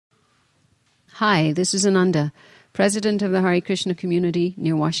Hi, this is Ananda, President of the Hare Krishna community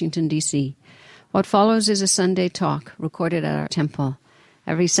near Washington, D.C. What follows is a Sunday talk recorded at our temple.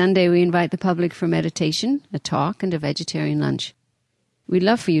 Every Sunday we invite the public for meditation, a talk, and a vegetarian lunch. We'd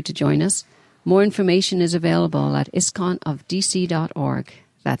love for you to join us. More information is available at iskonofdc.org.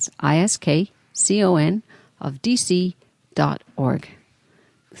 That's ISKCON of dc.org.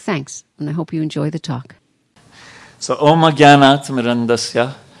 Thanks, and I hope you enjoy the talk. So, Om Jnanat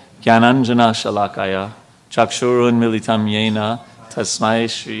Mirandasya Jnananjana Shalakaya Chakshurun Militam Yena Tasmai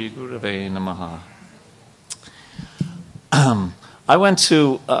Shri Gurave Namaha. I went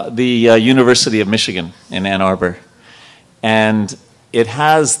to the University of Michigan in Ann Arbor, and it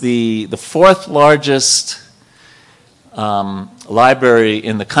has the fourth largest library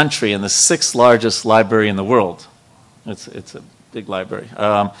in the country and the sixth largest library in the world. It's a big library.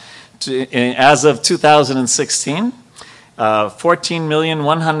 As of 2016,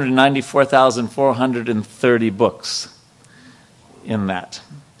 14,194,430 books in that.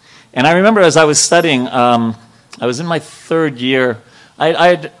 And I remember as I was studying, I was in my third year. I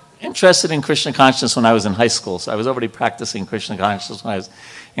had interested in Krishna consciousness when I was in high school, so I was already practicing Krishna consciousness when I was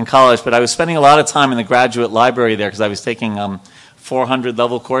in college, but I was spending a lot of time in the graduate library there because I was taking 400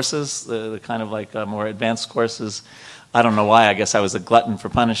 level courses, the kind of like more advanced courses. I don't know why. I guess I was a glutton for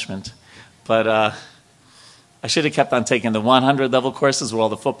punishment. But I should have kept on taking the 100 level courses where all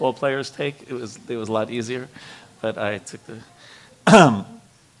the football players take. It was a lot easier. But I took the...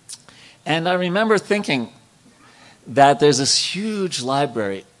 And I remember thinking that there's this huge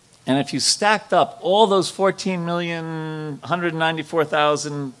library. And if you stacked up all those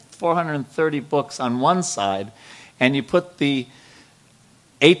 14,194,430 books on one side, and you put the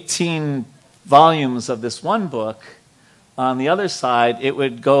 18 volumes of this one book on the other side, it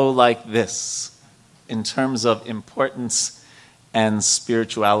would go like this in terms of importance and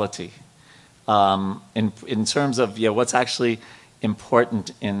spirituality, in terms of what's actually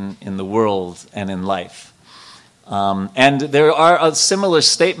important in the world and in life. And there are similar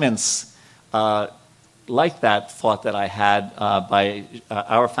statements like that thought that I had by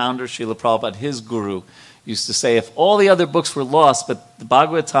our founder, Srila Prabhupada. His guru used to say, if all the other books were lost, but the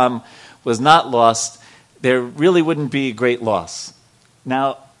Bhagavatam was not lost, there really wouldn't be a great loss.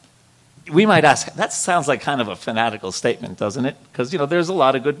 Now, we might ask, that sounds like kind of a fanatical statement, doesn't it? Because, there's a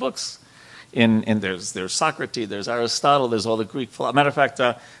lot of good books. There's Socrates, there's Aristotle, there's all the Greek philosophers. Matter of fact,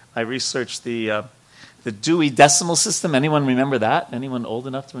 I researched the Dewey Decimal System. Anyone remember that? Anyone old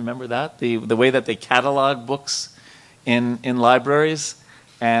enough to remember that? The way that they catalog books in libraries.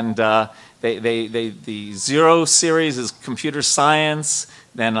 And the 0 series is computer science.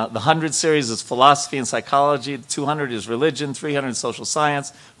 Then the 100 series is philosophy and psychology. 200 is religion. 300 social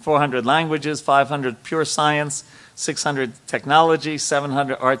science. 400 languages. 500 pure science. 600 technology.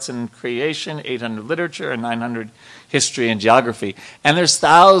 700 arts and creation. 800 literature. And 900 history and geography. And there's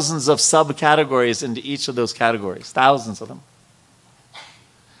thousands of subcategories into each of those categories. Thousands of them.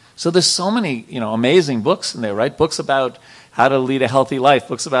 So there's so many, amazing books in there, right? Books about how to lead a healthy life.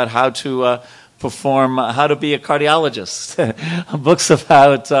 Books about how to how to be a cardiologist. Books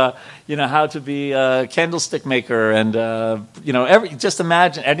about, how to be a candlestick maker. And, just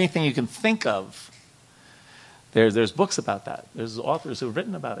imagine anything you can think of. There's books about that. There's authors who have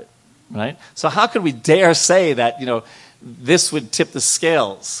written about it, right? So how could we dare say that, this would tip the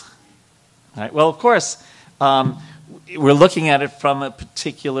scales? Right? Well, of course, we're looking at it from a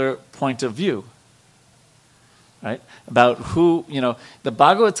particular point of view. Right? About who, the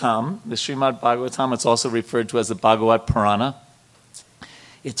Bhagavatam, the Srimad Bhagavatam, it's also referred to as the Bhagavat Purana.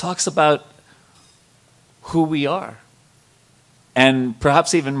 It talks about who we are. And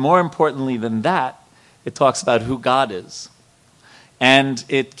perhaps even more importantly than that, it talks about who God is. And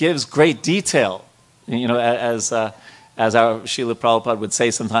it gives great detail, as our Srila Prabhupada would say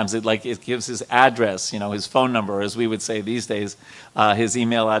sometimes, it gives his address, his phone number, or as we would say these days, his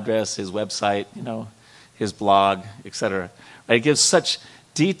email address, his website, his blog, etc. Right? It gives such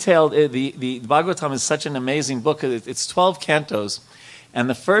detailed. The Bhagavatam is such an amazing book. It's 12 cantos, and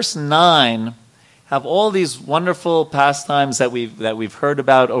the first 9 have all these wonderful pastimes that we've heard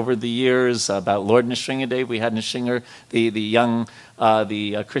about over the years about Lord Nrsingadev. We had Nrsinger, the young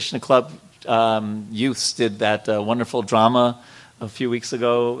Krishna Club youths did that wonderful drama a few weeks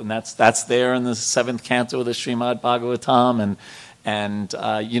ago, and that's there in the 7th canto of the Srimad Bhagavatam, and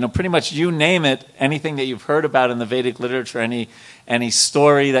pretty much you name it, anything that you've heard about in the Vedic literature, any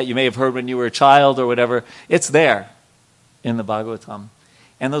story that you may have heard when you were a child or whatever, it's there in the Bhagavatam.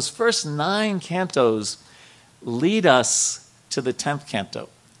 And those first 9 cantos lead us to the 10th canto,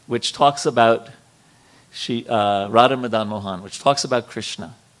 which talks about Radha Madan Mohan, which talks about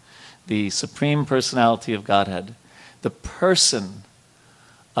Krishna. the Supreme Personality of Godhead, the person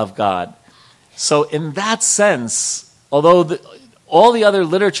of God. So in that sense, although all the other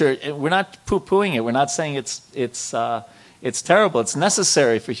literature, we're not poo-pooing it, we're not saying it's terrible, it's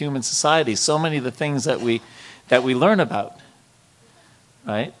necessary for human society, so many of the things that we learn about,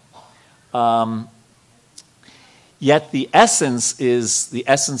 right? Yet the essence is the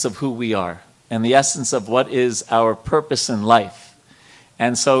essence of who we are, and the essence of what is our purpose in life.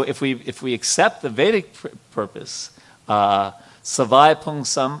 And so if we accept the Vedic purpose, savai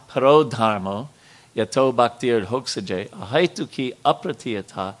pungsam parodharmo yato bhaktir hoksaje ahaituki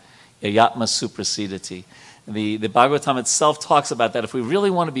apratiyata yayatma suprasidati. The Bhagavatam itself talks about that. If we really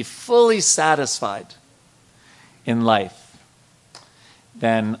want to be fully satisfied in life,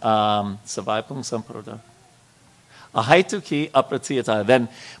 then savai pungsam parodharmo ahaituki apratiyata. Then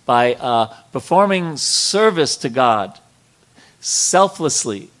by performing service to God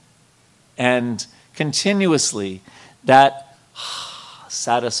selflessly and continuously, that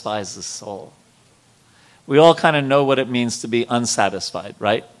satisfies the soul. We all kind of know what it means to be unsatisfied,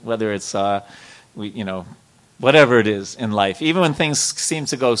 right? Whether it's whatever it is in life. Even when things seem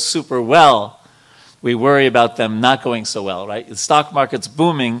to go super well, we worry about them not going so well, right? The stock market's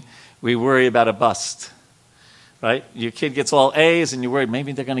booming, we worry about a bust, right? Your kid gets all A's and you worry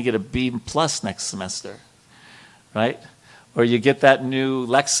maybe they're going to get a B plus next semester, right? Or you get that new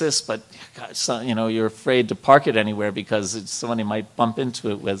Lexus, but you're afraid to park it anywhere because somebody might bump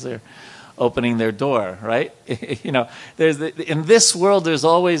into it as they're opening their door, right? In this world, there's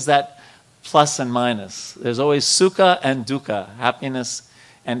always that plus and minus. There's always sukha and dukkha, happiness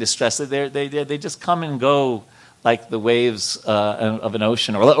and distress. They just come and go like the waves of an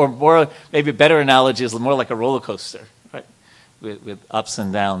ocean, or more, maybe a better analogy is more like a roller coaster, right? With ups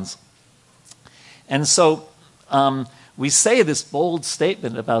and downs. And so we say this bold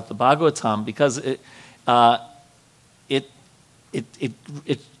statement about the Bhagavatam because it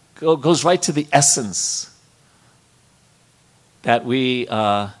goes right to the essence that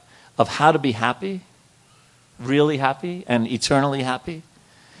of how to be happy, really happy, and eternally happy,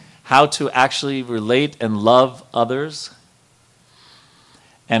 how to actually relate and love others,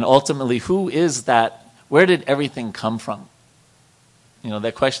 and ultimately, who is that? Where did everything come from?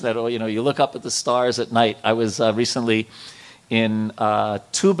 That question that, you look up at the stars at night. I was recently in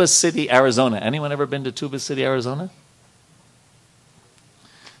Tuba City, Arizona. Anyone ever been to Tuba City, Arizona?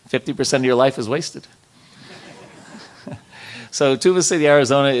 50% of your life is wasted. So Tuba City,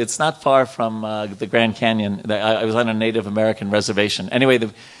 Arizona, it's not far from the Grand Canyon. I was on a Native American reservation. Anyway,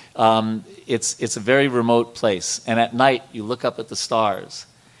 it's a very remote place. And at night, you look up at the stars,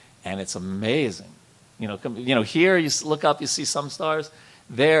 and it's amazing. Here you look up, you see some stars.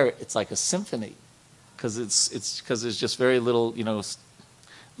 There, it's like a symphony, because there's just very little,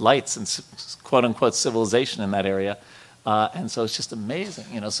 lights and quote unquote civilization in that area, and so it's just amazing.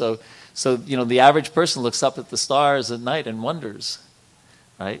 So the average person looks up at the stars at night and wonders,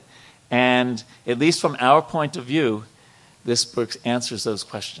 right? And at least from our point of view, this book answers those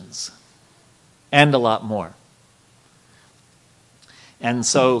questions, and a lot more. And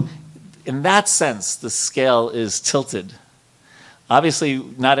so, in that sense, the scale is tilted. Obviously,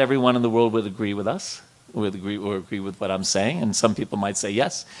 not everyone in the world would agree with us, would agree with what I'm saying, and some people might say,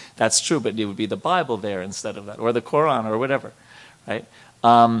 yes, that's true, but it would be the Bible there instead of that, or the Quran, or whatever, right?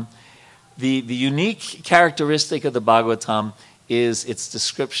 The unique characteristic of the Bhagavatam is its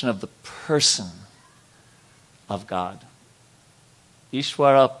description of the person of God.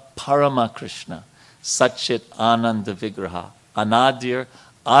 Ishvara Parama Krishna, Satchit Ananda Vigraha, Anadir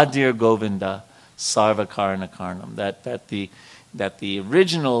Adir Govinda Sarva Karana Karnam. That the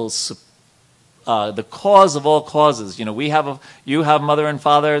original, the cause of all causes. You have mother and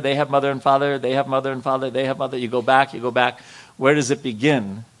father, they have mother and father, they have mother and father, they have mother. You go back. Where does it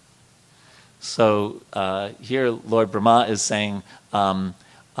begin? So here Lord Brahma is saying,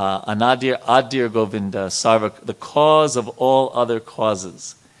 Anadir Adir Govinda Sarva, the cause of all other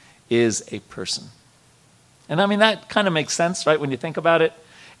causes is a person. And I mean, that kind of makes sense, right, when you think about it.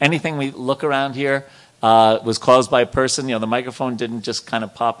 Anything we look around here was caused by a person. The microphone didn't just kind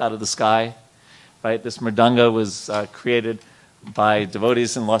of pop out of the sky, right? This mridanga was created by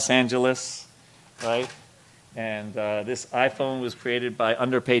devotees in Los Angeles, right? And this iPhone was created by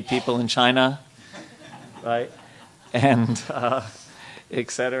underpaid people in China, right? And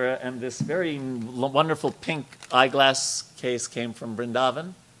etc. And this very wonderful pink eyeglass case came from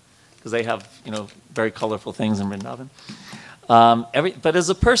Vrindavan, because they have, very colorful things in Vrindavan. But there's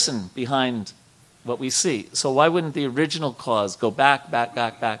a person behind what we see. So why wouldn't the original cause go back?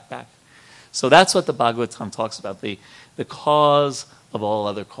 So that's what the Bhagavatam talks about, the cause of all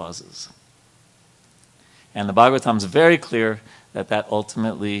other causes. And the Bhagavatam is very clear that that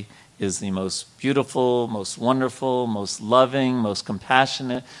ultimately is the most beautiful, most wonderful, most loving, most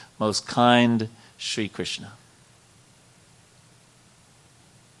compassionate, most kind Sri Krishna.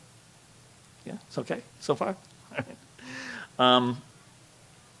 Yeah, it's okay so far?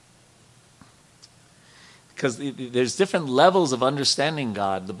 Because there's different levels of understanding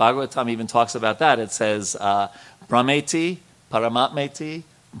God. The Bhagavatam even talks about that. It says, Brahmeti, Paramatmeti,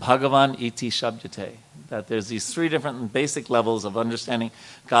 Bhagavan iti shabdate. That there's these three different basic levels of understanding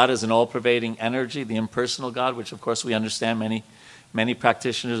God as an all-pervading energy, the impersonal God, which of course we understand. Many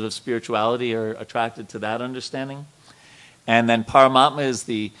practitioners of spirituality are attracted to that understanding. And then Paramatma is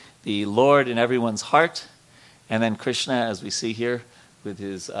the Lord in everyone's heart. And then Krishna, as we see here, with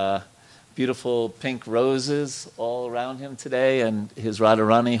his beautiful pink roses all around him today, and his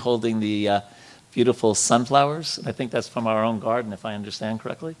Radharani holding the beautiful sunflowers. I think that's from our own garden, if I understand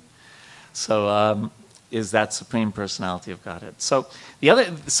correctly. So is that Supreme Personality of Godhead. So the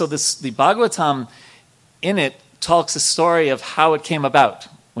Bhagavatam in it talks a story of how it came about,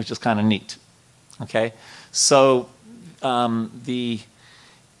 which is kind of neat. Okay, so the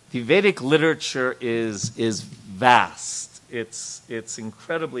Vedic literature is vast. It's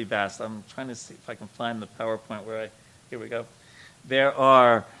incredibly vast. I'm trying to see if I can find the PowerPoint here we go. There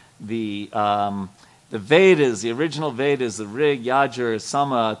are the Vedas, the original Vedas, the Rig, Yajur,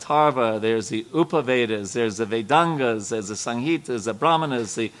 Sama, Atharva. There's the Upavedas. There's the Vedangas. There's the Samhitas, the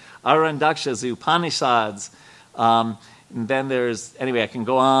Brahmanas, the Arandakshas, the Upanishads. And then there's, anyway, I can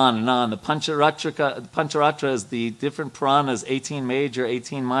go on and on. The Pancharatras, the different Puranas, 18 major,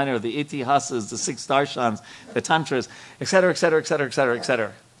 18 minor, the Itihasas, the 6 Darshans, the Tantras, et cetera, et cetera, et cetera, et cetera, et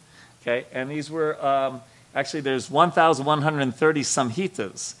cetera. Okay, and these were, actually there's 1,130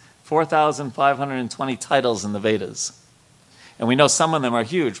 Samhitas, 4,520 titles in the Vedas. And we know some of them are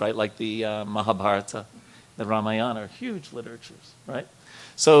huge, right? Like the Mahabharata, the Ramayana are huge literatures, right?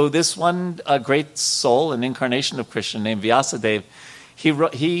 So this one great soul, an incarnation of Krishna named Vyasadeva,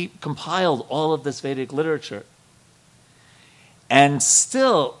 he compiled all of this Vedic literature. And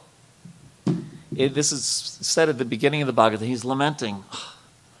still, this is said at the beginning of the Bhagavatam, he's lamenting,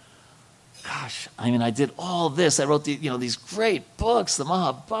 gosh, I mean, I did all this. I wrote these great books, the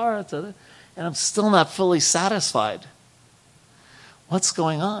Mahabharata, and I'm still not fully satisfied. What's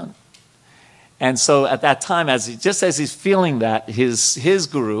going on? And so at that time, just as he's feeling that, his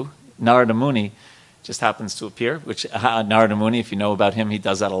guru, Narada Muni, just happens to appear, which Narada Muni, if you know about him, he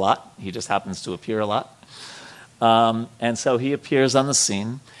does that a lot. He just happens to appear a lot. And so he appears on the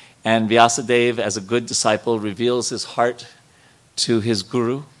scene, and Vyasadeva, as a good disciple, reveals his heart to his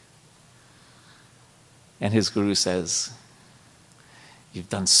guru. And his guru says, "You've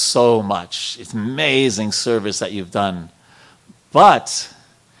done so much. It's amazing service that you've done. But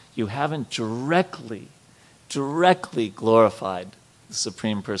you haven't directly glorified the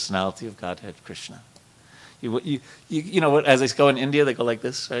Supreme Personality of Godhead, Krishna." You know what? As they go in India, they go like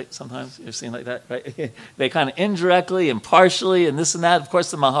this, right? Sometimes you've seen like that, right? They kind of indirectly and partially and this and that. Of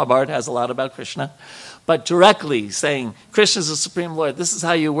course, the Mahabharata has a lot about Krishna, but directly saying Krishna is the Supreme Lord. This is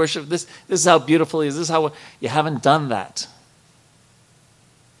how you worship. This is how beautiful he is. This is how you haven't done that.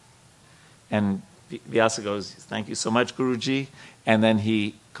 And Vyasa goes, "Thank you so much, Guruji," and then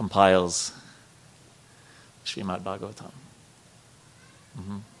he compiles Srimad Bhagavatam.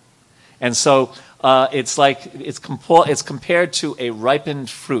 Mm-hmm. And so it's like it's compared to a ripened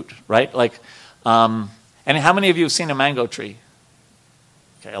fruit, right? Like, and how many of you have seen a mango tree?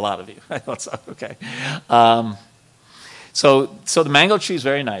 Okay, a lot of you. I thought so. Okay. So the mango tree is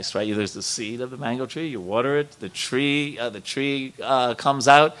very nice, right? There's the seed of the mango tree. You water it. The tree comes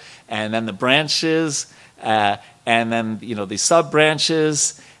out, and then the branches, and then the sub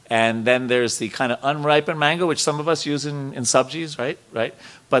branches, and then there's the kind of unripened mango, which some of us use in sabjis, right?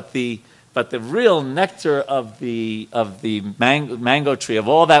 But the real nectar of the mango tree, of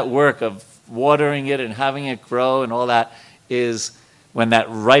all that work of watering it and having it grow and all that, is when that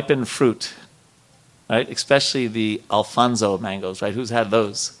ripened fruit, right? Especially the Alfonso mangoes, right? Who's had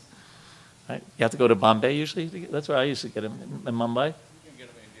those? Right? You have to go to Bombay usually. That's where I used to get them, in Mumbai. You can get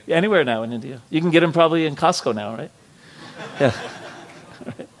them in India. Yeah, anywhere now in India. You can get them probably in Costco now, right? Yeah.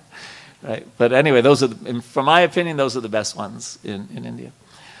 Right. But anyway, from my opinion, those are the best ones in India.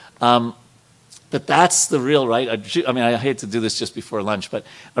 But that's the real, right? I hate to do this just before lunch, but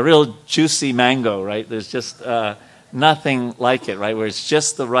a real juicy mango, right? There's just nothing like it, right? Where it's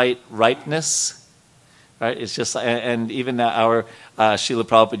just the right ripeness, right? It's just, and even our Srila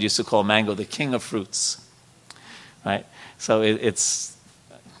Prabhupada used to call mango the king of fruits, right? So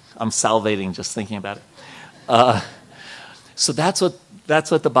I'm salivating just thinking about it. So that's what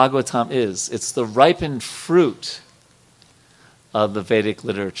the Bhagavatam is. It's the ripened fruit of the Vedic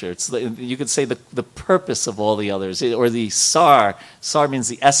literature. You could say the purpose of all the others, or the sar. Sar means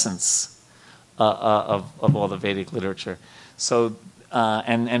the essence of all the Vedic literature. So,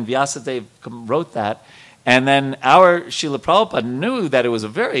 and Vyasadeva wrote that. And then our Srila Prabhupada knew that it was a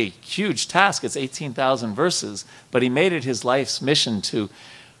very huge task. It's 18,000 verses, but he made it his life's mission to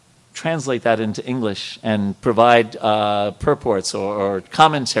translate that into English and provide purports or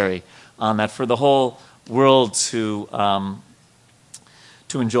commentary on that for the whole world to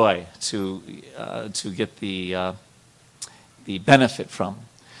enjoy, to get the benefit from.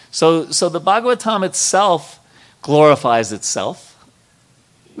 So the Bhagavatam itself glorifies itself,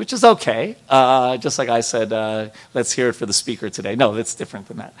 which is okay. Just like I said, let's hear it for the speaker today. No, it's different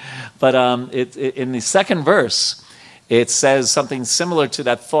than that. But in the second verse, it says something similar to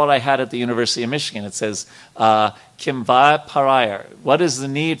that thought I had at the University of Michigan. It says, Kim va parayar. What is the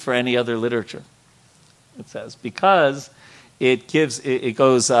need for any other literature? It says, because it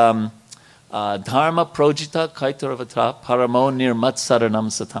goes, Dharma projita kaitaravatra paramo nirmatsaranam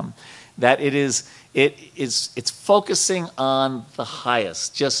satam. That it's focusing on the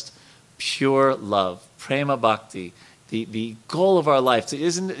highest, just pure love, prema bhakti, the goal of our life.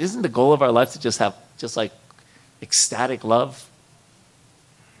 Isn't the goal of our life to just have just like ecstatic love?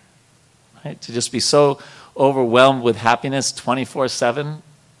 Right? To just be so overwhelmed with happiness 24/7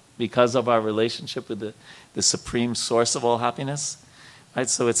 because of our relationship with the supreme source of all happiness. Right?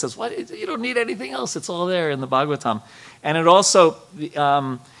 So it says, what? You don't need anything else. It's all there in the Bhagavatam. And it also,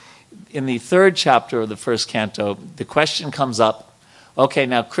 in the third chapter of the first canto, the question comes up, okay,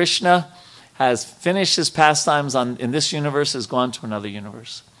 now Krishna has finished his pastimes in this universe, has gone to another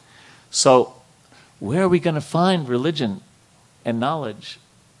universe. So where are we going to find religion and knowledge?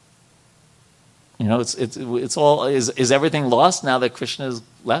 You know, it's all, is everything lost now that Krishna is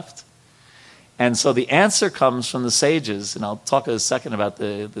left? And so the answer comes from the sages, and I'll talk a second about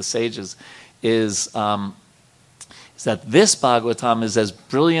the sages, is that this Bhagavatam is as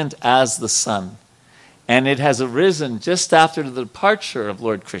brilliant as the sun. And it has arisen just after the departure of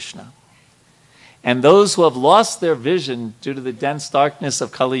Lord Krishna. And those who have lost their vision due to the dense darkness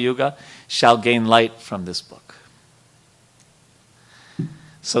of Kali Yuga shall gain light from this book.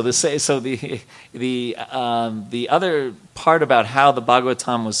 So the other part about how the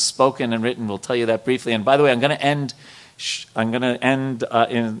Bhagavatam was spoken and written, we'll tell you that briefly. And by the way, I'm going to end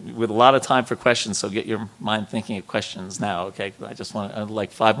with a lot of time for questions. So get your mind thinking of questions now. Okay, I just want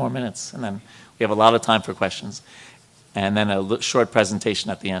like 5 more minutes, and then we have a lot of time for questions, and then a short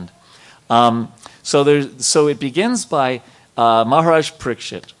presentation at the end. So it begins by Maharaj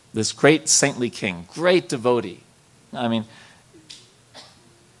Parikshit, this great saintly king, great devotee. I mean,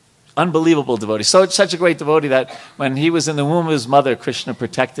 unbelievable devotee. So such a great devotee that when he was in the womb of his mother, Krishna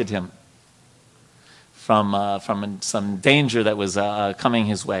protected him from some danger that was coming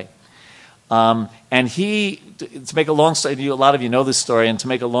his way. And he, to make a long story, a lot of you know this story, and to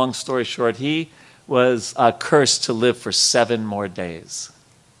make a long story short, he was cursed to live for 7 more days.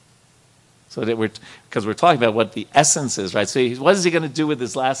 So that because we're talking about what the essence is, right? So what is he going to do with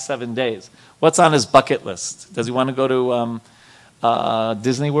his last 7 days? What's on his bucket list? Does he want to go to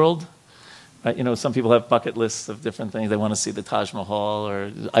Disney World? Right? You know, some people have bucket lists of different things. They want to see the Taj Mahal or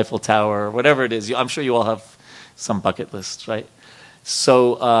the Eiffel Tower or whatever it is. I'm sure you all have some bucket lists, right?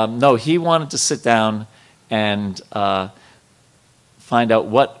 So, no, he wanted to sit down and find out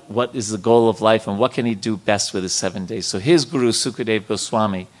what is the goal of life and what can he do best with his 7 days. So his guru, Sukadeva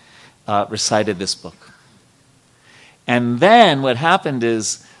Goswami, recited this book. And then what happened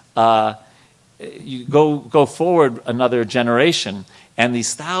is you go forward another generation, and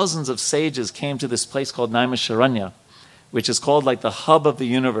these thousands of sages came to this place called Naimisharanya, which is called like the hub of the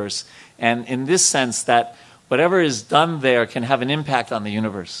universe. And in this sense that whatever is done there can have an impact on the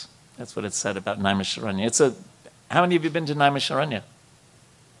universe. That's what it said about Naimisharanya. How many of you have been to Naimisharanya?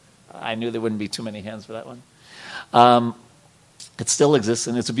 I knew there wouldn't be too many hands for that one. It still exists,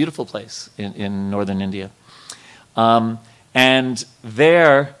 and it's a beautiful place in northern India. And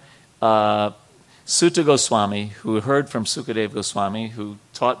there, Suta Goswami, who heard from Sukadeva Goswami, who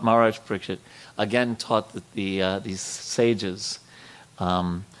taught Maharaj Parikshit, again taught these sages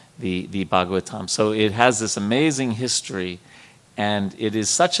the Bhagavatam. So it has this amazing history, and it is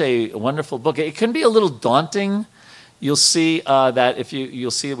such a wonderful book. It can be a little daunting. You'll see that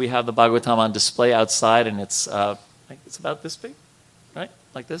you'll see we have the Bhagavatam on display outside, and it's about this big, right?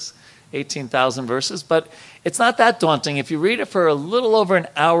 Like this, 18,000 verses. But it's not that daunting. If you read it for a little over an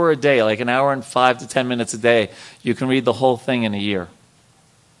hour a day, like an hour and 5 to 10 minutes a day, you can read the whole thing in a year.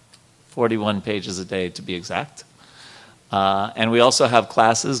 41 pages a day, to be exact. And we also have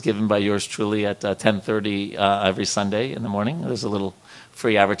classes given by yours truly at 10:30 every Sunday in the morning. There's a little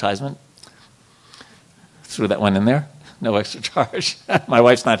free advertisement. Threw that one in there. No extra charge. My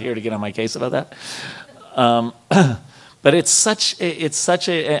wife's not here to get on my case about that. But it's such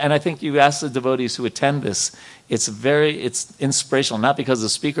a, and I think you ask the devotees who attend this, it's inspirational, not because of the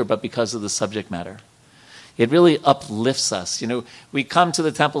speaker, but because of the subject matter. It really uplifts us. We come to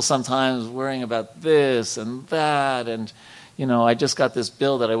the temple sometimes worrying about this and that, and I just got this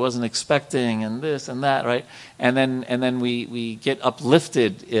bill that I wasn't expecting, and this and that, right? And then we get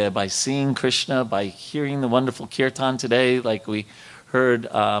uplifted by seeing Krishna, by hearing the wonderful kirtan today, like we heard.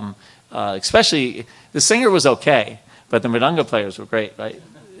 Especially the singer was okay, but the mridanga players were great, right?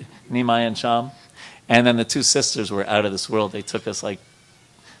 Nimai and Sham, and then the two sisters were out of this world. They took us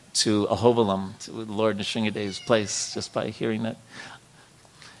to Ahovalam, to Lord Nrsingadev's place, just by hearing that.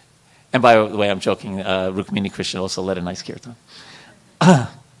 And by the way, I'm joking. Rukmini Krishna also led a nice kirtan.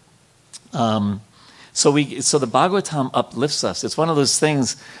 So the Bhagavatam uplifts us. It's one of those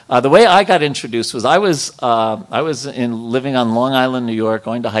things. The way I got introduced was I was living on Long Island, New York,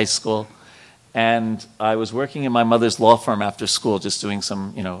 going to high school, and I was working in my mother's law firm after school, just doing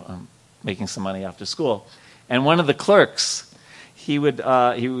some, making some money after school. And one of the clerks, he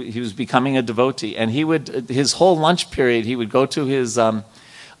was becoming a devotee, and his whole lunch period he would go to his car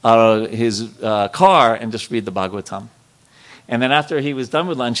and just read the Bhagavatam. And then after he was done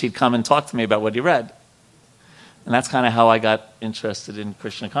with lunch, he'd come and talk to me about what he read. And that's kind of how I got interested in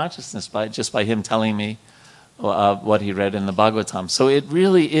Krishna consciousness, by him telling me what he read in the Bhagavatam. So it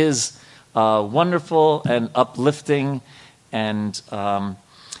really is wonderful and uplifting, and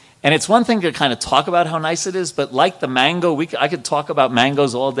it's one thing to kind of talk about how nice it is, but like the mango, I could talk about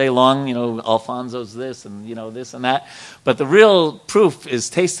mangoes all day long, Alfonso's this and, this and that. But the real proof is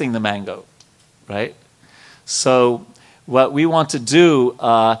tasting the mango, right? So what we want to do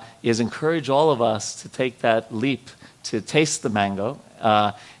is encourage all of us to take that leap to taste the mango.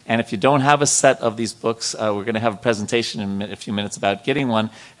 And if you don't have a set of these books, we're going to have a presentation in a few minutes about getting one,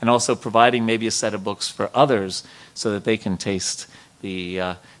 and also providing maybe a set of books for others so that they can taste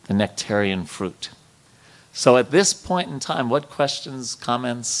the nectarian fruit. So at this point in time, what questions,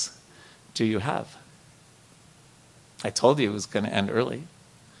 comments do you have? I told you it was going to end early.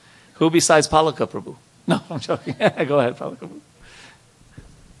 Who besides Palaka Prabhu? No, I'm joking. Go ahead, Palaka Prabhu.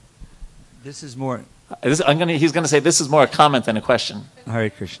 This is more... He's going to say this is more a comment than a question. Hare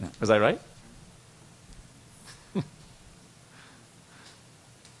Krishna. Was I right?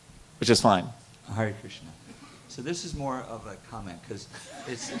 Which is fine. Hare Krishna. So this is more of a comment, because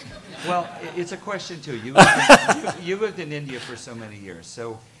it's a question too. You lived in India for so many years,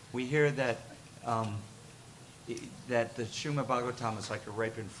 so we hear that that the Srimad Bhagavatam is like a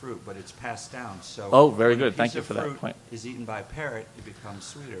ripened fruit, but it's passed down. So very good. Thank you for that point. Is eaten by a parrot, it becomes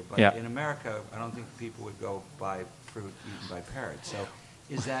sweeter. But yeah. In America, I don't think people would go buy fruit eaten by parrots. So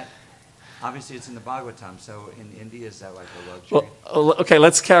is that... Obviously, it's in the Bhagavatam, so in India, is that like a luxury? Well, okay,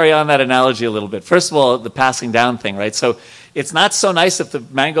 let's carry on that analogy a little bit. First of all, the passing down thing, right? So it's not so nice if the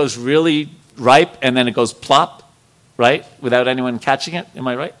mango's really ripe and then it goes plop, right, without anyone catching it. Am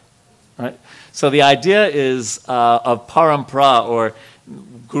I right? Right. So the idea is of parampara, or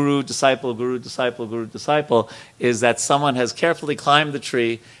guru, disciple, guru, disciple, guru, disciple, is that someone has carefully climbed the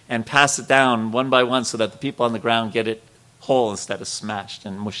tree and passed it down one by one so that the people on the ground get it whole instead of smashed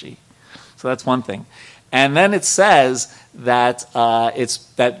and mushy. So that's one thing. And then it says that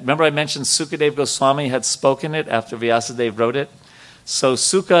remember I mentioned Sukadeva Goswami had spoken it after Vyasadeva wrote it? So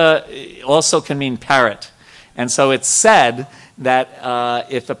Suka also can mean parrot. And so it's said that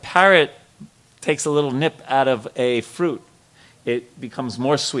if a parrot takes a little nip out of a fruit, it becomes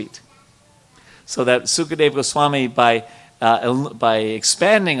more sweet. So that Sukadeva Goswami, by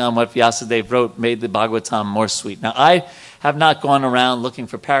expanding on what Vyasadeva wrote, made the Bhagavatam more sweet. Now, I have not gone around looking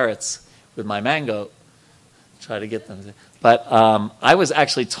for parrots with my mango, try to get them. But I was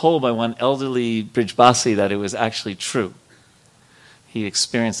actually told by one elderly Brijbasi that it was actually true. He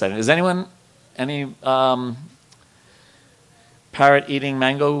experienced that. Is anyone, any parrot-eating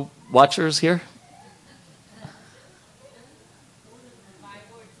mango watchers here?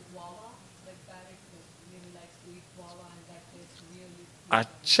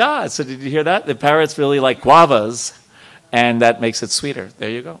 Acha, so did you hear that? The parrots really like guavas, and that makes it sweeter. There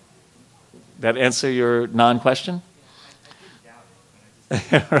you go. That answer your non-question?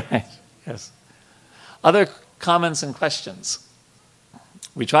 Right, yes. Other comments and questions?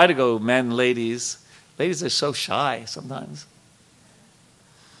 We try to go men, ladies. Ladies are so shy sometimes.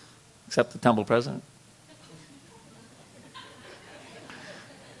 Except the temple president.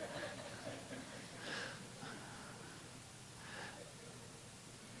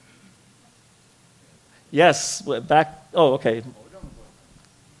 Yes, back. Oh, okay.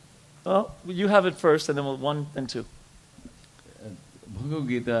 Well, you have it first, and then we'll 1 and 2. Bhagavad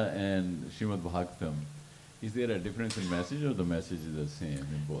Gita and Srimad Bhagavatam, is there a difference in message or the message is the same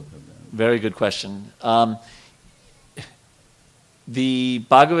in both of them? Very good question. The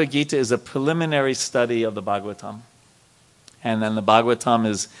Bhagavad Gita is a preliminary study of the Bhagavatam. And then the Bhagavatam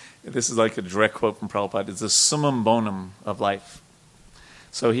is, this is like a direct quote from Prabhupada, it's the summum bonum of life.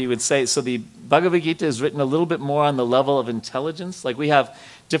 So he would say, so the Bhagavad Gita is written a little bit more on the level of intelligence. Like we have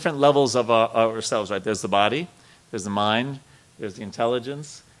different levels of ourselves, right? There's the body, there's the mind, there's the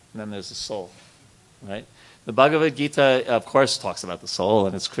intelligence, and then there's the soul, right? The Bhagavad Gita, of course, talks about the soul,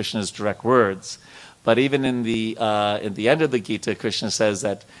 and it's Krishna's direct words. But even in the end of the Gita, Krishna says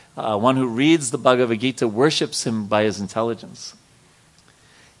that one who reads the Bhagavad Gita worships him by his intelligence.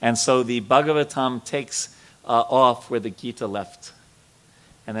 And so the Bhagavatam takes off where the Gita left,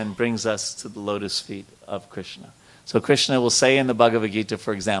 and then brings us to the lotus feet of Krishna. So Krishna will say in the Bhagavad Gita,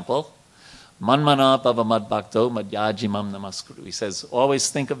 for example, Manmana bhava mad bhakto madhyajimam namaskuru. He says, always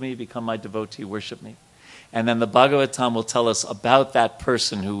think of me, become my devotee, worship me. And then the Bhagavatam will tell us about that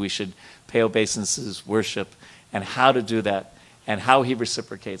person who we should pay obeisances, worship, and how to do that, and how he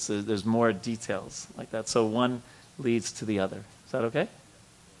reciprocates. There's more details like that. So one leads to the other. Is that okay?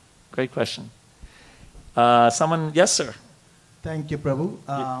 Great question. Someone, yes, sir. Thank you, Prabhu.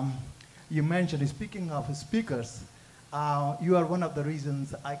 You mentioned, speaking of speakers, you are one of the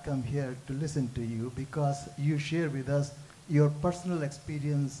reasons I come here to listen to you, because you share with us your personal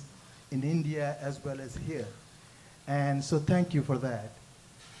experience in India as well as here. And so thank you for that.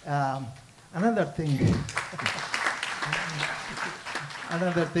 Another thing,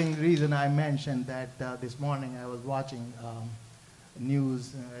 reason I mentioned that this morning I was watching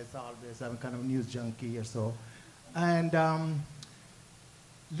news, as always, I'm kind of a news junkie or so, and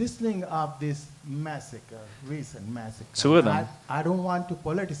listening of this massacre, recent massacre. Two of them. I don't want to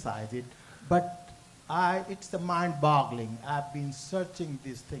politicize it, but it's mind-boggling. I've been searching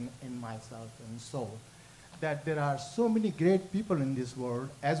this thing in myself and soul, that there are so many great people in this world,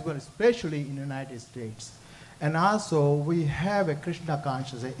 as well, especially in the United States. And also, we have a Krishna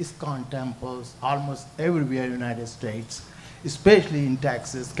consciousness, ISKCON temples almost everywhere in the United States, especially in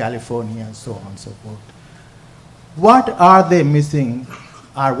Texas, California, and so on and so forth. What are they missing,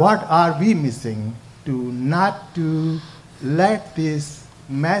 or what are we missing not to let this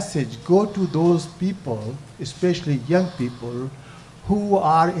message go to those people, especially young people, who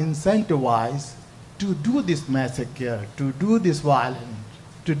are incentivized to do this massacre, to do this violence,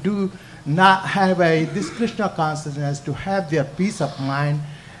 to not have this Krishna consciousness, to have their peace of mind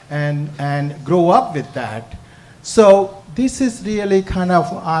and grow up with that. So this is really kind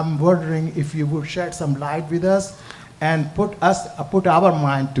of, I'm wondering if you would shed some light with us and put our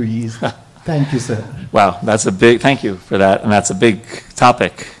mind to ease. Thank you, sir. Wow, thank you for that, and that's a big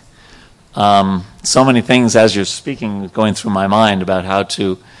topic. So many things as you're speaking going through my mind about how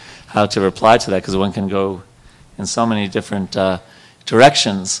to reply to that, because one can go in so many different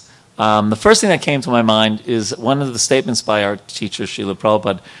directions. The first thing that came to my mind is one of the statements by our teacher, Srila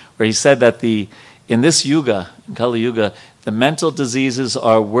Prabhupada, where he said that in this yuga, in Kali Yuga, the mental diseases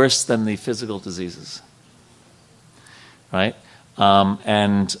are worse than the physical diseases. Right?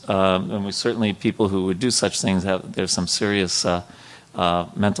 And we certainly, people who would do such things, there's some serious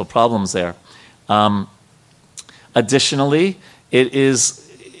mental problems there. Additionally,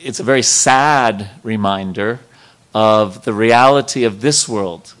 it's a very sad reminder of the reality of this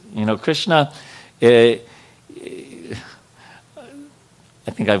world. You know, Krishna, I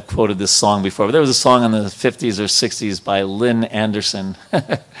think I've quoted this song before, but there was a song in the 50s or 60s by Lynn Anderson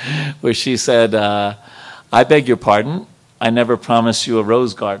where she said, I beg your pardon, I never promised you a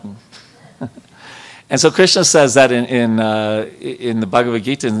rose garden. And so Krishna says that in the Bhagavad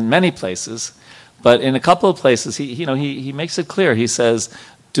Gita in many places, but in a couple of places he makes it clear. He says,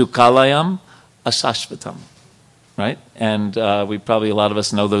 Dukalayam ashashvatam, right? And a lot of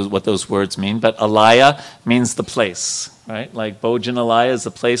us know what those words mean, but alaya means the place, right? Like Bhojanalaya is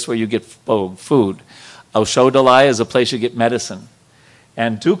the place where you get food. Aushodalaya is a place you get medicine.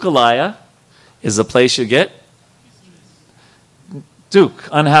 And Dukalaya is the place you get duk,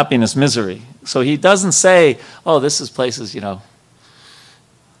 unhappiness, misery. So he doesn't say, oh, this places,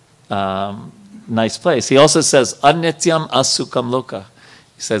 nice place. He also says, anityam asukam loka.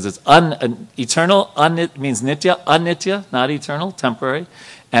 He says it's eternal, means nitya, anitya, not eternal, temporary.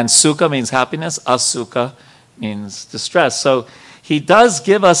 And sukha means happiness, asukha means distress. So he does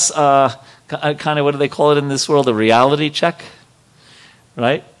give us kind of, what do they call it in this world, a reality check,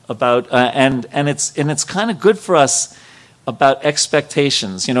 right? About and it's kind of good for us about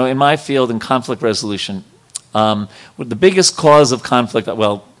expectations. You know, in my field in conflict resolution, the biggest cause of conflict,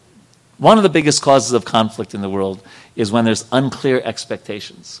 well, one of the biggest causes of conflict in the world is when there's unclear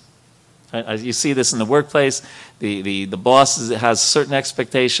expectations. Right? You see this in the workplace. The boss has a certain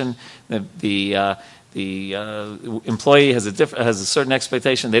expectation. The employee has a certain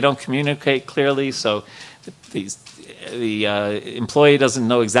expectation. They don't communicate clearly, so the employee doesn't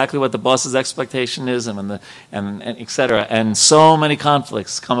know exactly what the boss's expectation is, and et cetera. And so many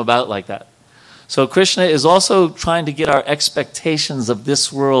conflicts come about like that. So Krishna is also trying to get our expectations of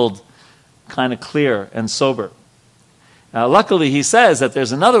this world kind of clear and sober. Now, luckily, he says that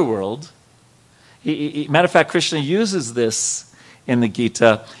there's another world. Matter of fact, Krishna uses this in the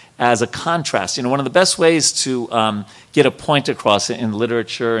Gita as a contrast. You know, one of the best ways to get a point across in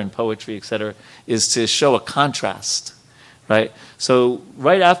literature and poetry, etc., is to show a contrast, right? So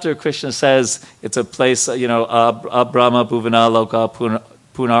right after Krishna says it's a place, you know, Brahma Bhuvana Loka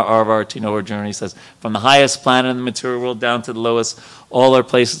Punar Arvartino Arjuna, he says, from the highest planet in the material world down to the lowest, all are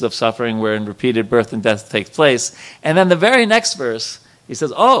places of suffering wherein repeated birth and death takes place. And then the very next verse, he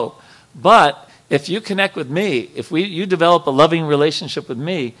says, oh, but if you connect with me, if you develop a loving relationship with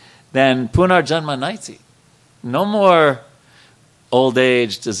me, then Punar Janma Naiti. No more old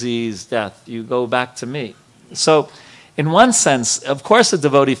age, disease, death. You go back to me. So, in one sense, of course, a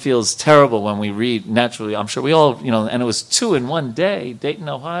devotee feels terrible when we read, naturally, I'm sure we all, you know, and it was 2 in one day, Dayton,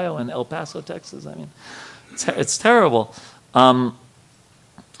 Ohio, and El Paso, Texas. I mean, it's terrible. But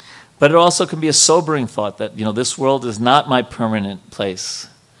it also can be a sobering thought that, you know, this world is not my permanent place,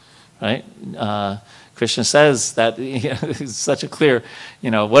 right? Krishna says that, you know, it's such a clear,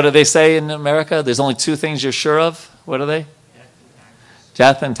 you know, what do they say in America? There's only 2 things you're sure of. What are they?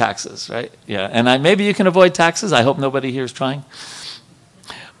 Death and taxes, right? Yeah, and maybe you can avoid taxes. I hope nobody here is trying.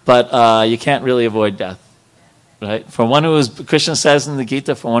 But you can't really avoid death, right? For one who is, Krishna says in the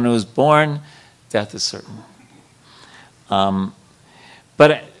Gita, for one who is born, death is certain.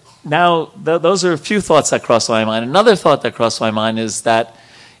 But now, those are a few thoughts that cross my mind. Another thought that crossed my mind is that,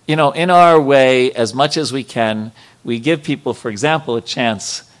 you know, in our way, as much as we can, we give people, for example, a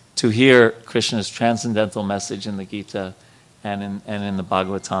chance to hear Krishna's transcendental message in the Gita and in the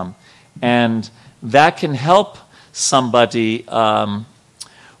Bhagavatam. And that can help somebody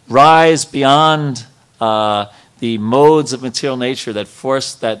rise beyond the modes of material nature that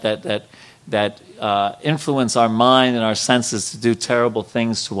force, that influence our mind and our senses to do terrible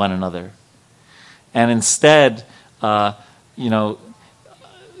things to one another. And instead, you know,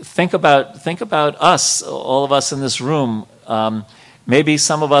 think about us, all of us in this room. Maybe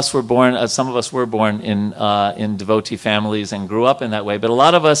some of us were born in devotee families and grew up in that way, but a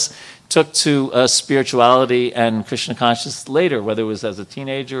lot of us took to spirituality and Krishna consciousness later, whether it was as a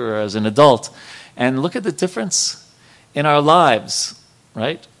teenager or as an adult. And look at the difference in our lives,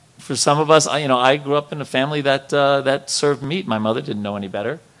 right? For some of us, I grew up in a family that served meat. My mother didn't know any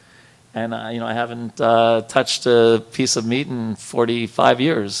better. And I haven't touched a piece of meat in 45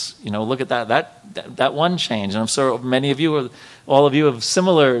 years. Look at that one change. And I'm sure many of you, all of you, have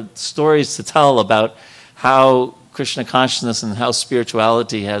similar stories to tell about how Krishna consciousness and how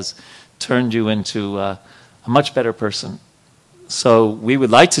spirituality has turned you into a much better person. So we would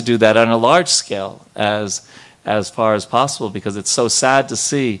like to do that on a large scale as far as possible, because it's so sad to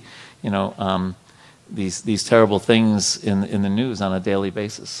see, these terrible things in the news on a daily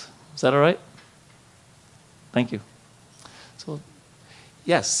basis. Is that all right? Thank you. So,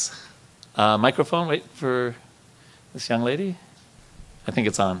 yes. Microphone, wait for this young lady. I think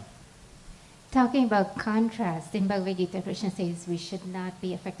it's on. Talking about contrast, in Bhagavad Gita, Krishna says we should not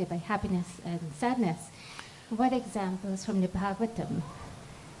be affected by happiness and sadness. What examples from the Bhagavatam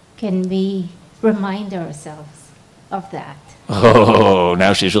can we remind ourselves of that? Oh,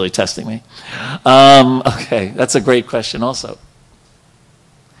 now she's really testing me. Okay, that's a great question also.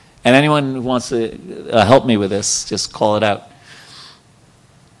 And anyone who wants to help me with this, just call it out.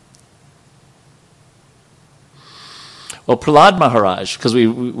 Well, Prahlad Maharaj, because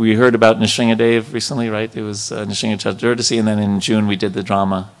we heard about Nrsingadev recently, right? It was Nrsinga Chaturdasi, and then in June we did the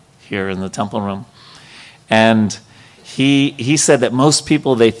drama here in the temple room. And he said that most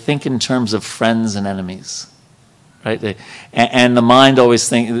people, they think in terms of friends and enemies, right? And the mind always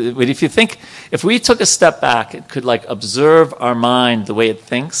thinks, but if we took a step back and could observe our mind the way it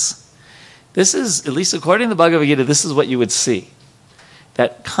thinks, this is, at least according to the Bhagavad Gita, this is what you would see.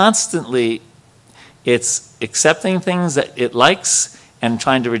 That constantly it's accepting things that it likes and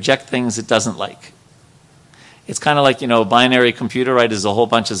trying to reject things it doesn't like. It's kind of like, a binary computer, right? Is a whole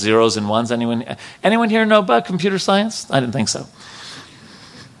bunch of zeros and ones. Anyone here know about computer science? I didn't think so.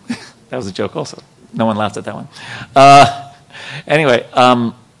 That was a joke also. No one laughed at that one. Anyway,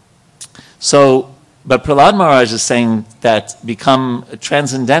 but Prahlad Maharaj is saying that become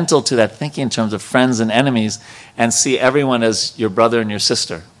transcendental to that thinking in terms of friends and enemies and see everyone as your brother and your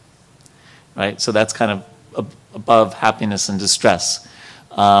sister, right? So that's kind of above happiness and distress.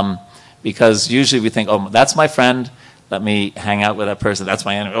 Because usually we think, oh, that's my friend, let me hang out with that person. That's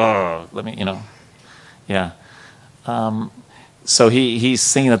my enemy, oh, let me, yeah. So he's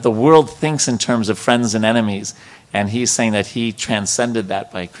saying that the world thinks in terms of friends and enemies, and he's saying that he transcended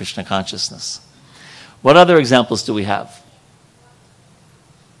that by Krishna consciousness. What other examples do we have?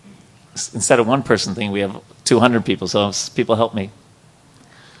 Instead of one person thing, we have 200 people, so people help me.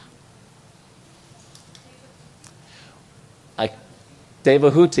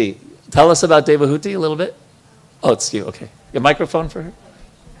 Devahuti. Tell us about Devahuti a little bit. Oh, it's you, okay. Your microphone for her?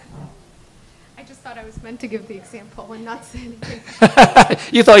 I just thought I was meant to give the example and not say anything.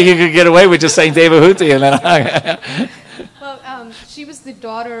 You thought you could get away with just saying Devahuti and then... Well, she was the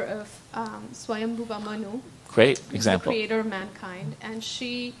daughter of Swayambhuva Manu. Great example. The creator of mankind. And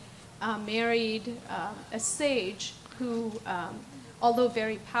she married a sage who, although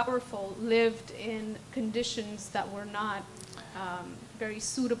very powerful, lived in conditions that were not very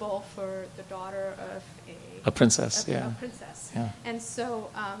suitable for the daughter of a princess. A princess. Yeah. And so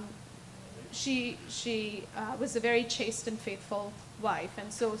she was a very chaste and faithful wife.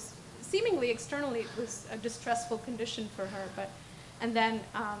 And so seemingly externally it was a distressful condition for her. And then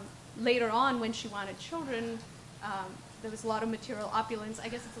later on when she wanted children, there was a lot of material opulence. I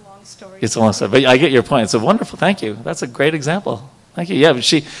guess it's a long story. It's a long story, but I get your point. It's a wonderful, thank you. That's a great example. Thank you. Yeah, but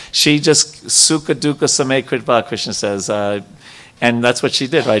she just sukha dukkha same kritva, Krishna says, and that's what she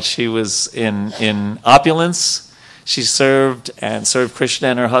did, right? She was in opulence. She served Krishna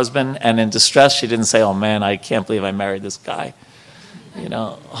and her husband, and in distress, she didn't say, "Oh man, I can't believe I married this guy,"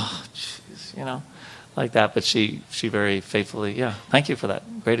 oh, jeez, like that. But she very faithfully, yeah. Thank you for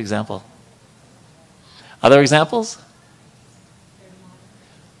that. Great example. Other examples?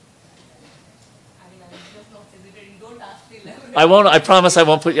 I won't. I promise I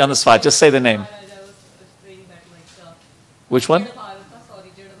won't put you on the spot. Just say the name. Which one?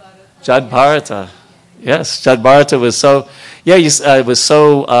 Jad Bharata. Yes, Jad Bharata was so. Yeah, it was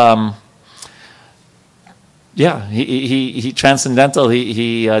so. Yeah, he transcendental.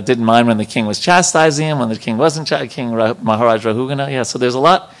 He didn't mind when the king was chastising him, when the king wasn't. King Maharaj Rahugana. Yeah, so there's a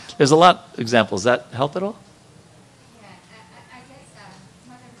lot. There's a lot of examples. Does that help at all?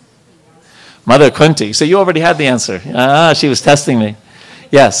 Mother Kunti. So you already had the answer. She was testing me.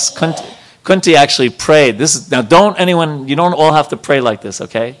 Yes, Kunti actually prayed. Now you don't all have to pray like this,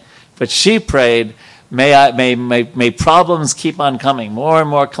 okay? But she prayed, may problems keep on coming, more and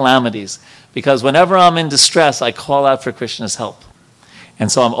more calamities. Because whenever I'm in distress, I call out for Krishna's help.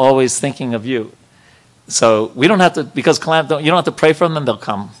 And so I'm always thinking of you. So we don't have to, because you don't have to pray for them, they'll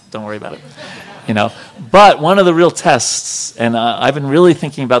come. Don't worry about it. But one of the real tests, and I've been really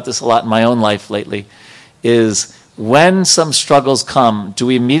thinking about this a lot in my own life lately, is when some struggles come, do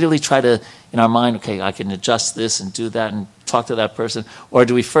we immediately try to, in our mind, okay, I can adjust this and do that and talk to that person, or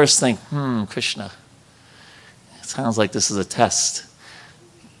do we first think, Krishna, it sounds like this is a test.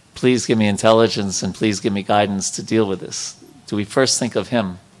 Please give me intelligence and please give me guidance to deal with this. Do we first think of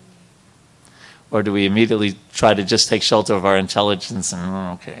him? Or do we immediately try to just take shelter of our intelligence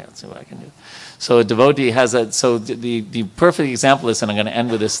and, okay, let's see what I can do. So a devotee has a, so the perfect example of this, and I'm going to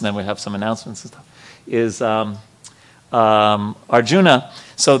end with this and then we have some announcements and stuff, is Arjuna.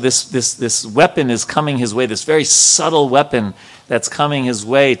 So this weapon is coming his way, this very subtle weapon that's coming his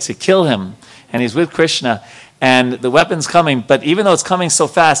way to kill him. And he's with Krishna. And the weapon's coming, but even though it's coming so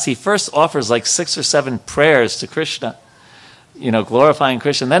fast, he first offers like 6 or 7 prayers to Krishna, glorifying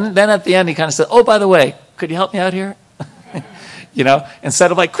Krishna. And then at the end, he kind of said, oh, by the way, could you help me out here?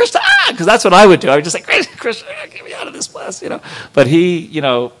 Instead of like, Krishna, because that's what I would do. I would just say, Krishna, get me out of this mess, But he,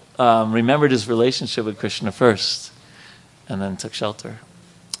 remembered his relationship with Krishna first and then took shelter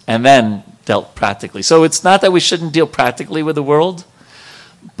and then dealt practically. So it's not that we shouldn't deal practically with the world,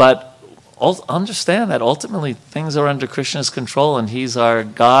 but understand that ultimately things are under Krishna's control and he's our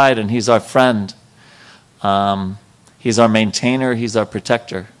guide and he's our friend. He's our maintainer, he's our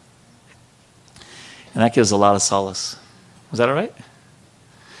protector. And that gives a lot of solace. Was that all right?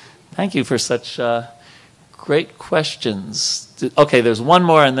 Thank you for such great questions. Okay, there's one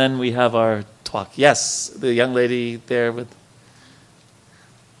more and then we have our talk. Yes, the young lady there with...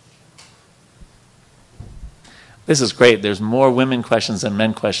 This is great. There's more women questions than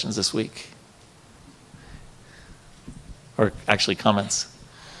men questions this week. Or actually comments.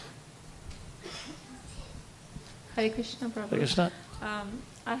 Hare Krishna, Prabhu. Hare Krishna.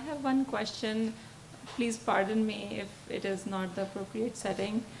 I have one question. please pardon me if it is not the appropriate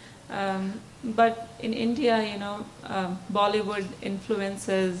setting. But in India, Bollywood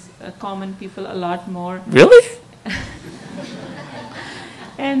influences common people a lot more. Really?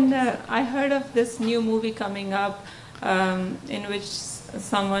 And I heard of this new movie coming up in which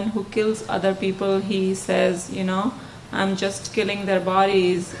someone who kills other people, he says, I'm just killing their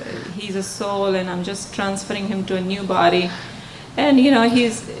bodies. He's a soul, and I'm just transferring him to a new body. And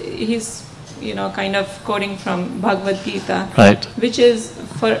he's kind of quoting from Bhagavad Gita, Right. which is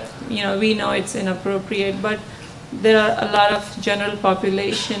we know it's inappropriate, but there are a lot of general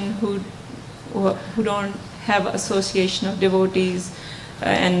population who don't have association of devotees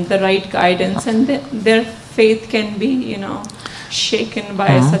and the right guidance, and their faith can be shaken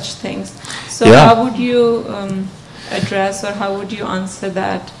by such things. So how would you address, or how would you answer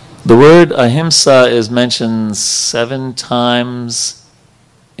that? The word ahimsa is mentioned 7 times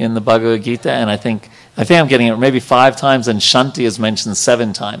in the Bhagavad Gita, and I think I'm getting it maybe 5 times, and Shanti is mentioned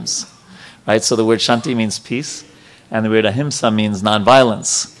 7 times, right? So the word Shanti means peace, and the word ahimsa means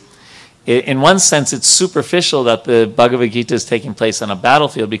nonviolence. In one sense, it's superficial that the Bhagavad Gita is taking place on a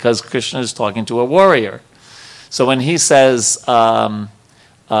battlefield because Krishna is talking to a warrior. So when he says, Tasmat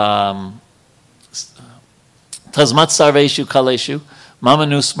sarveshu kaleshu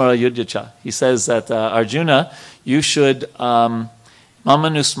mamanusmara yudhyacha, he says that Arjuna, you should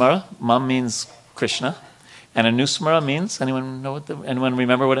mamanusmara, mam means Krishna, and anusmara means, anyone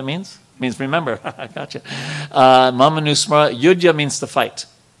remember what it means? It means remember. Gotcha. Mamanusmara, yudhya means to fight,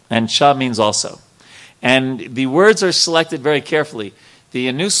 and cha means also. And the words are selected very carefully. The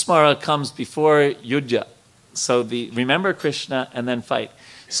anusmara comes before yudhya. So remember Krishna and then fight.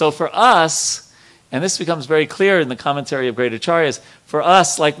 So for us, and this becomes very clear in the commentary of Great Acharyas, for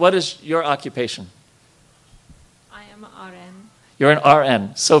us, what is your occupation? I am an RN. You're an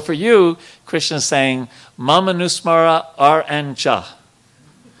RN. So for you, Krishna is saying, Mamanusmara RN cha.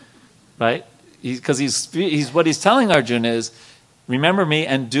 Right? Because what he's telling Arjuna is, remember me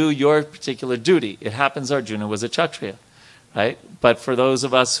and do your particular duty. It happens Arjuna was a Kshatriya. Right? But for those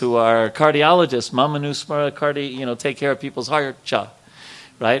of us who are cardiologists, Mamanusmara take care of people's heart cha,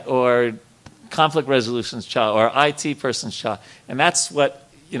 right? Or conflict resolutions cha, or IT person's cha. And that's what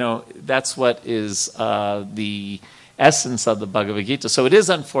is the essence of the Bhagavad Gita. So it is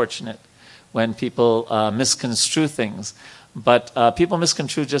unfortunate when people misconstrue things. But people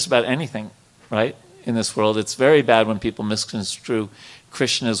misconstrue just about anything, right? In this world. It's very bad when people misconstrue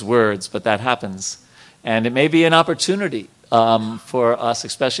Krishna's words, but that happens. And it may be an opportunity for us,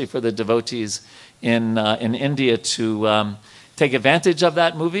 especially for the devotees in India, to take advantage of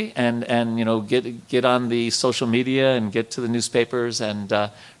that movie and get on the social media and get to the newspapers and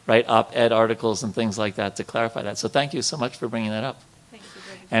write op-ed articles and things like that to clarify that. So thank you so much for bringing that up. Thank you.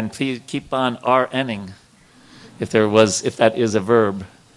 And please keep on RNing if that is a verb.